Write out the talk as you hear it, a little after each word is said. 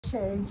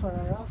sharing for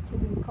our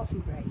afternoon coffee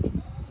break.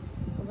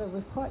 Although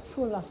we're quite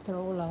full after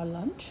all our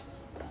lunch.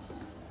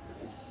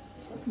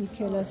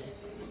 Michaela's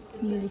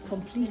nearly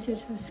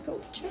completed her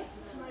sculpture.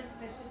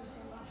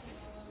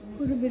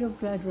 Put a bit of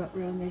glad wrap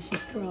around there,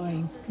 she's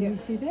drying. Can you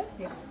see that?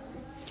 Yeah.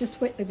 Just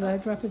wet the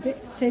glad wrap a bit.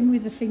 Same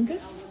with the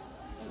fingers.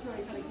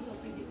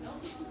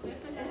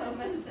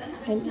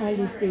 And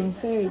Ali's doing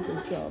a very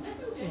good job.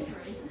 Yeah.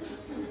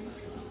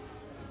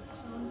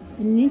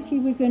 And Nikki,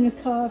 we're going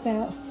to carve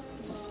out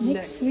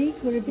next week.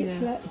 We're a bit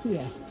flat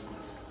here.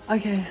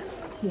 Okay.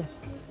 Yeah.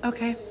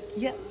 Okay.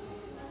 Yep.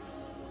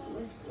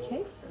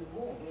 Okay.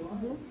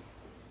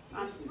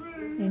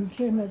 And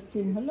Gemma's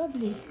doing a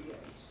lovely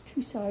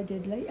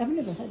two-sided lady. I've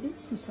never had this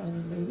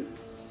two-sided lady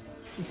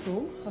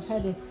before. I've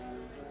had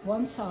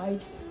one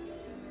side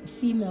a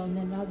female and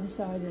then the other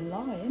side a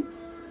lion.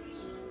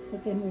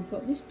 But then we've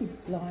got this big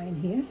lion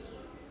here,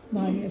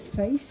 Mania's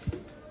face.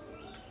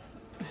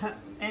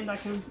 And I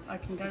can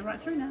go right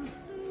through now.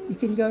 You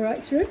can go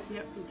right through?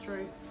 Yep, I'm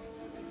through.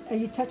 Are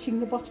you touching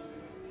the bottom?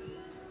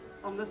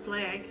 On this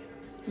leg.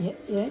 Yeah,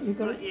 you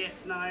got it. Yeah,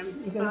 no,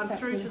 I'm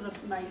through to the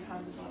main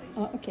part of the body.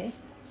 Oh, okay.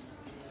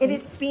 It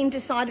has been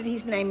decided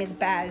his name is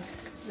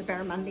Baz, the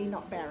Barramundi,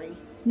 not Barry.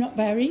 Not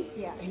Barry?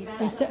 Yeah, he's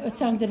Baz. It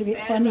sounded a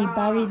bit funny,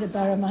 Barry the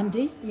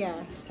Barramundi. Yeah,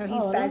 so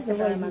he's Baz the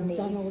the way you've Barramundi.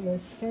 done all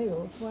those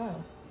scales.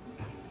 Wow.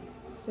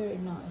 Very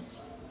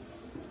nice.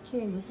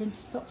 Okay, we're going to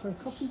stop for a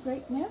coffee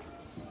break now.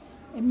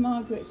 And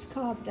Margaret's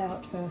carved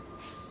out her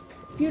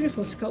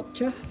beautiful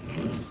sculpture.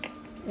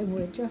 And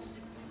we're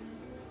just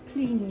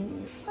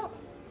cleaning it up.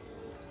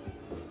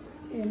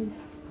 And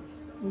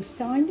we've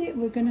signed it.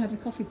 We're going to have a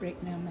coffee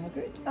break now,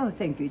 Margaret. Oh,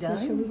 thank you, So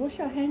darling. shall we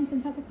wash our hands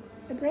and have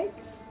a break?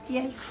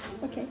 Yes.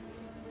 Okay.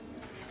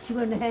 You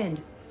want a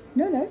hand?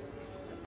 No.